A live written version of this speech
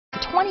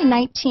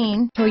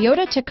2019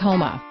 Toyota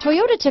Tacoma.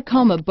 Toyota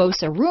Tacoma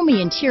boasts a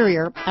roomy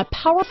interior, a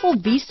powerful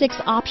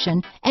V6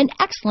 option, and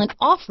excellent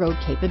off-road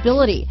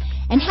capability,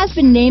 and has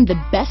been named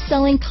the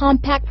best-selling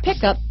compact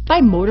pickup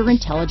by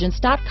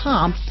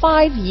MotorIntelligence.com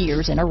 5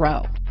 years in a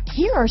row.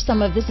 Here are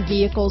some of this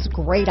vehicle's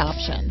great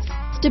options: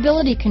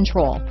 stability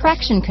control,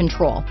 traction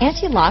control,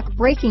 anti-lock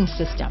braking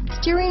system,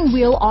 steering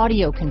wheel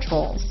audio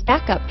controls,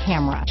 backup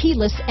camera,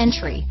 keyless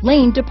entry,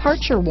 lane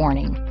departure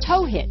warning,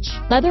 tow hitch,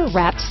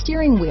 leather-wrapped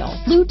steering wheel,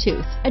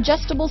 Bluetooth,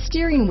 adjustable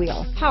steering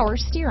wheel, power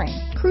steering,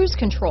 cruise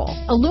control,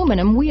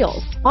 aluminum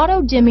wheels,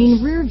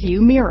 auto-dimming rear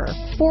view mirror,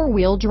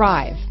 four-wheel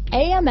drive,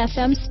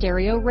 AM/FM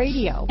stereo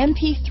radio,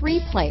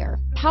 MP3 player,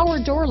 power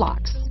door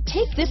locks.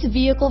 Take this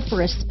vehicle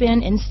for a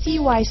spin and see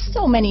why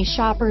so many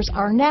shoppers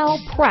are now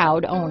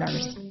proud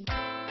owners.